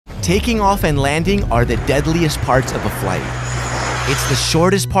Taking off and landing are the deadliest parts of a flight. It's the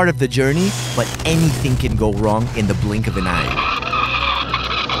shortest part of the journey, but anything can go wrong in the blink of an eye.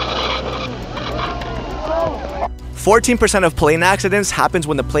 14% of plane accidents happens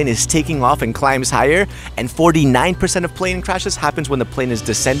when the plane is taking off and climbs higher, and 49% of plane crashes happens when the plane is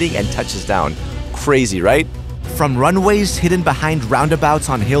descending and touches down. Crazy, right? From runways hidden behind roundabouts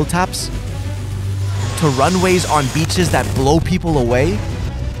on hilltops, to runways on beaches that blow people away,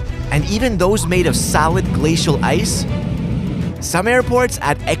 and even those made of solid glacial ice, some airports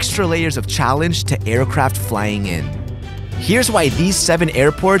add extra layers of challenge to aircraft flying in. Here's why these 7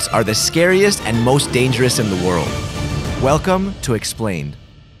 airports are the scariest and most dangerous in the world. Welcome to Xplained.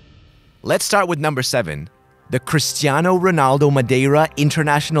 Let's start with number 7, the Cristiano Ronaldo Madeira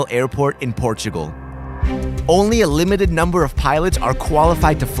International Airport in Portugal. Only a limited number of pilots are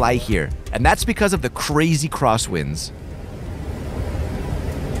qualified to fly here, and that's because of the crazy crosswinds.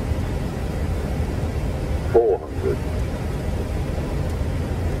 400.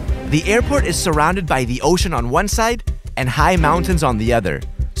 The airport is surrounded by the ocean on one side and high mountains on the other,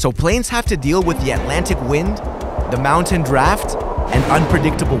 so planes have to deal with the Atlantic wind, the mountain draft, and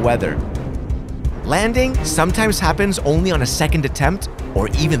unpredictable weather. Landing sometimes happens only on a second attempt or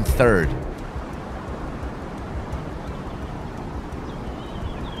even third.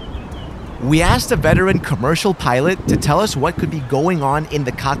 We asked a veteran commercial pilot to tell us what could be going on in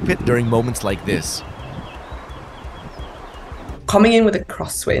the cockpit during moments like this. Coming in with a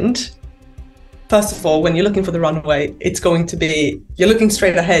crosswind, first of all, when you're looking for the runway, it's going to be, you're looking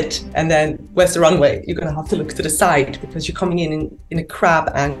straight ahead, and then where's the runway? You're going to have to look to the side because you're coming in a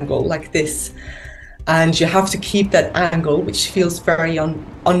crab angle like this. And you have to keep that angle, which feels very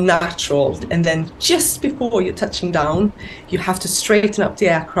unnatural. And then just before you're touching down, you have to straighten up the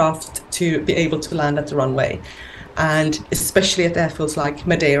aircraft to be able to land at the runway. And especially at airfields like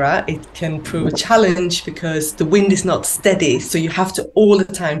Madeira, it can prove a challenge because the wind is not steady. So you have to all the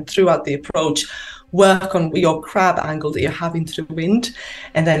time throughout the approach work on your crab angle that you're having to the wind.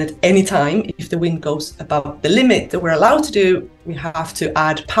 And then at any time, if the wind goes above the limit that we're allowed to do, we have to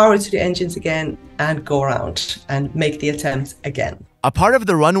add power to the engines again and go around and make the attempt again. A part of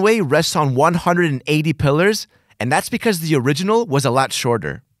the runway rests on 180 pillars, and that's because the original was a lot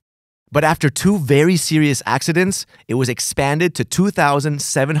shorter. But after 2 very serious accidents, it was expanded to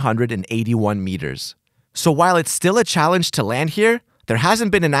 2,781 meters. So while it's still a challenge to land here, there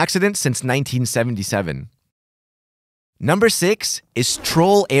hasn't been an accident since 1977. Number 6 is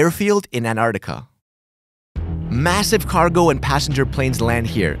Troll Airfield in Antarctica. Massive cargo and passenger planes land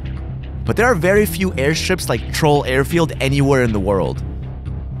here, but there are very few airstrips like Troll Airfield anywhere in the world.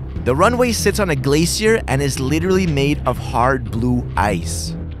 The runway sits on a glacier and is literally made of hard blue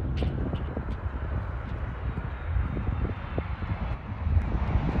ice.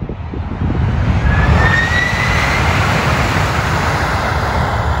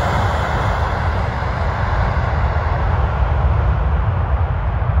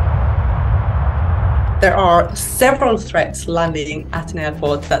 There are several threats landing at an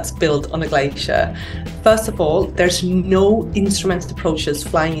airport that's built on a glacier. First of all, there's no instrumented approaches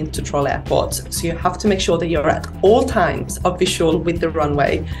flying into Troll Airport, so you have to make sure that you're at all times of visual with the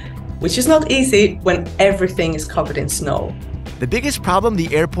runway, which is not easy when everything is covered in snow. The biggest problem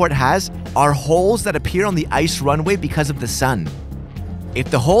the airport has are holes that appear on the ice runway because of the sun. If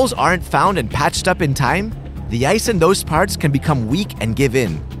the holes aren't found and patched up in time, the ice in those parts can become weak and give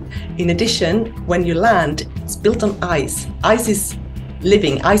in. In addition, when you land, it's built on ice. Ice is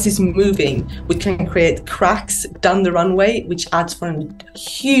living, ice is moving, which can create cracks down the runway, which adds for a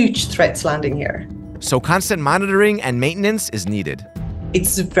huge threat landing here. So constant monitoring and maintenance is needed.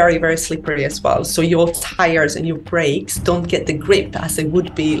 It's very, very slippery as well. So your tires and your brakes don't get the grip as they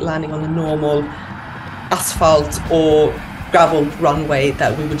would be landing on a normal asphalt or gravel runway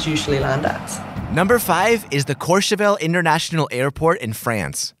that we would usually land at. Number 5 is the Courchevel International Airport in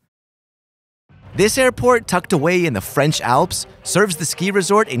France. This airport, tucked away in the French Alps, serves the ski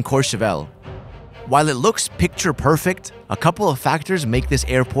resort in Courchevel. While it looks picture perfect, a couple of factors make this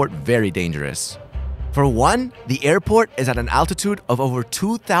airport very dangerous. For one, the airport is at an altitude of over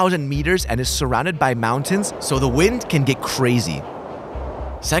 2,000 meters and is surrounded by mountains, so the wind can get crazy.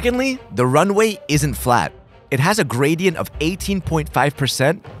 Secondly, the runway isn't flat. It has a gradient of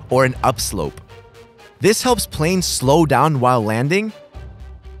 18.5% or an upslope. This helps planes slow down while landing,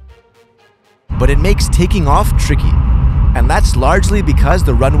 but it makes taking off tricky. And that's largely because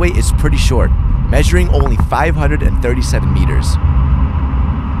the runway is pretty short, measuring only 537 meters.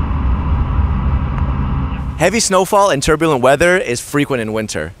 Heavy snowfall and turbulent weather is frequent in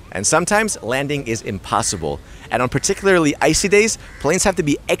winter. And sometimes landing is impossible. And on particularly icy days, planes have to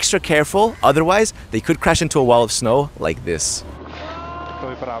be extra careful, otherwise they could crash into a wall of snow like this.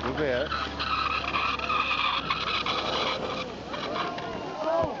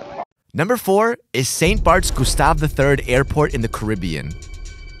 Number 4 is St. Bart's Gustave III Airport in the Caribbean.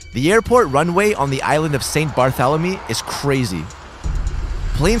 The airport runway on the island of St. Bartholomew is crazy.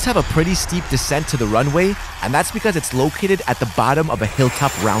 Planes have a pretty steep descent to the runway, and that's because it's located at the bottom of a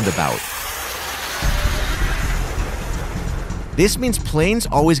hilltop roundabout. This means planes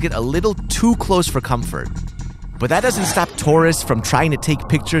always get a little too close for comfort. But that doesn't stop tourists from trying to take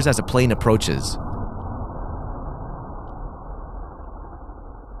pictures as a plane approaches.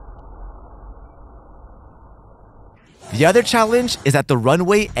 The other challenge is that the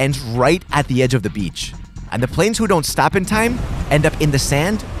runway ends right at the edge of the beach, and the planes who don't stop in time end up in the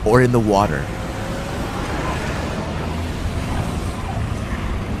sand or in the water.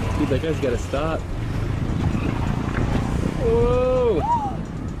 Dude, that guy's gotta stop. Whoa!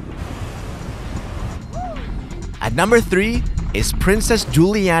 At number 3 is Princess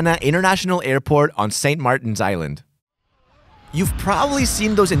Juliana International Airport on St. Martin's Island. You've probably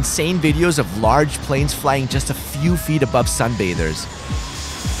seen those insane videos of large planes flying just a few feet above sunbathers.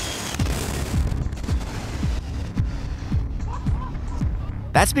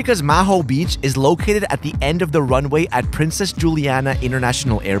 That's because Maho Beach is located at the end of the runway at Princess Juliana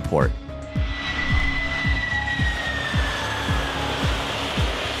International Airport.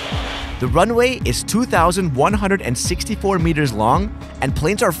 The runway is 2,164 meters long, and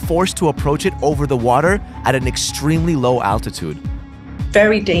planes are forced to approach it over the water at an extremely low altitude.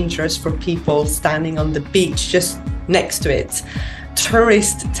 Very dangerous for people standing on the beach just next to it.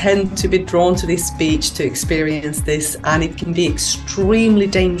 Tourists tend to be drawn to this beach to experience this, and it can be extremely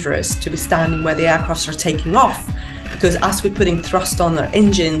dangerous to be standing where the aircrafts are taking off, because as we're putting thrust on our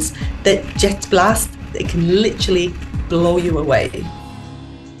engines, that jet blast, it can literally blow you away.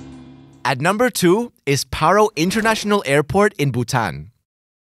 At number 2 is Paro International Airport in Bhutan.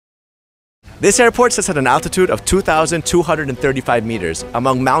 This airport sits at an altitude of 2,235 meters,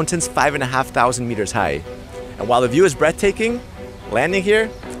 among mountains 5,500 meters high. And while the view is breathtaking, landing here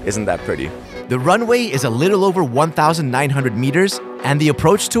isn't that pretty. The runway is a little over 1,900 meters, and the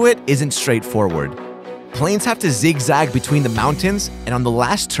approach to it isn't straightforward. Planes have to zigzag between the mountains, and on the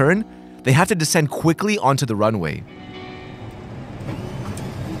last turn, they have to descend quickly onto the runway.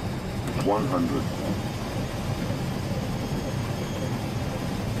 100,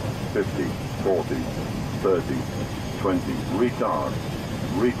 50, 40, 30, 20, retard,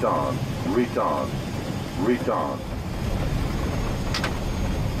 retard, retard, retard.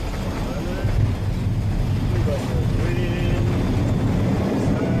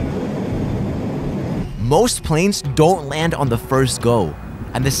 Most planes don't land on the first go,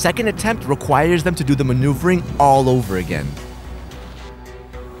 and the second attempt requires them to do the maneuvering all over again.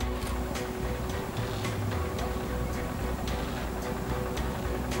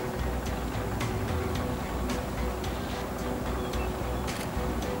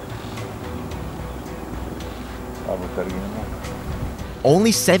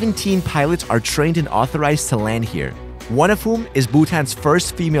 Only 17 pilots are trained and authorized to land here, one of whom is Bhutan's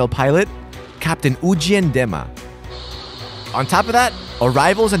first female pilot, Captain Ujien Dema. On top of that,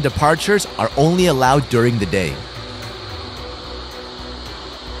 arrivals and departures are only allowed during the day.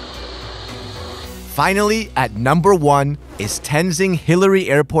 Finally, at number 1 is Tenzing Hillary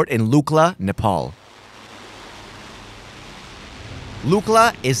Airport in Lukla, Nepal.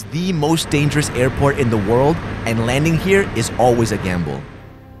 Lukla is the most dangerous airport in the world, and landing here is always a gamble.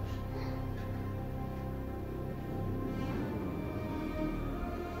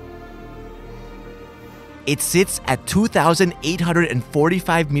 It sits at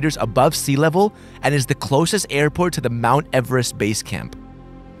 2,845 meters above sea level and is the closest airport to the Mount Everest base camp.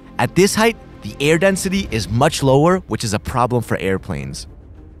 At this height, the air density is much lower, which is a problem for airplanes.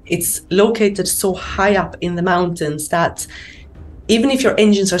 It's located so high up in the mountains that even if your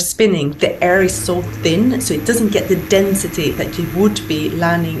engines are spinning, the air is so thin, so it doesn't get the density that you would be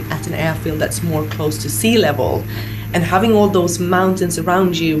landing at an airfield that's more close to sea level. And having all those mountains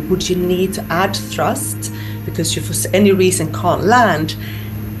around you, would you need to add thrust because you for any reason can't land,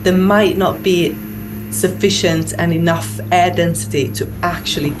 there might not be sufficient and enough air density to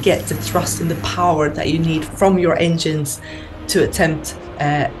actually get the thrust and the power that you need from your engines to attempt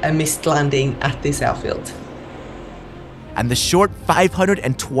a missed landing at this airfield. And the short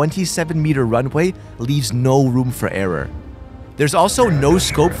 527-meter runway leaves no room for error. There's also no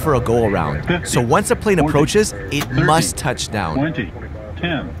scope for a go-around, so once a plane approaches, it 30, must touch down. 20,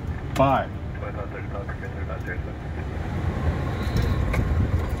 10, 5.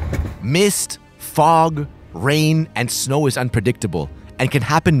 Mist, fog, rain, and snow is unpredictable and can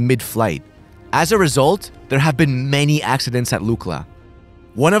happen mid-flight. As a result, there have been many accidents at Lukla.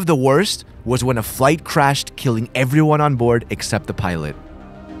 One of the worst was when a flight crashed, killing everyone on board except the pilot.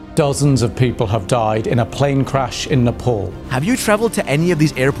 Dozens of people have died in a plane crash in Nepal. Have you traveled to any of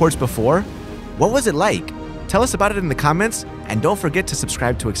these airports before? What was it like? Tell us about it in the comments, and don't forget to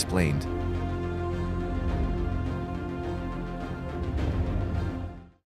subscribe to Xplained.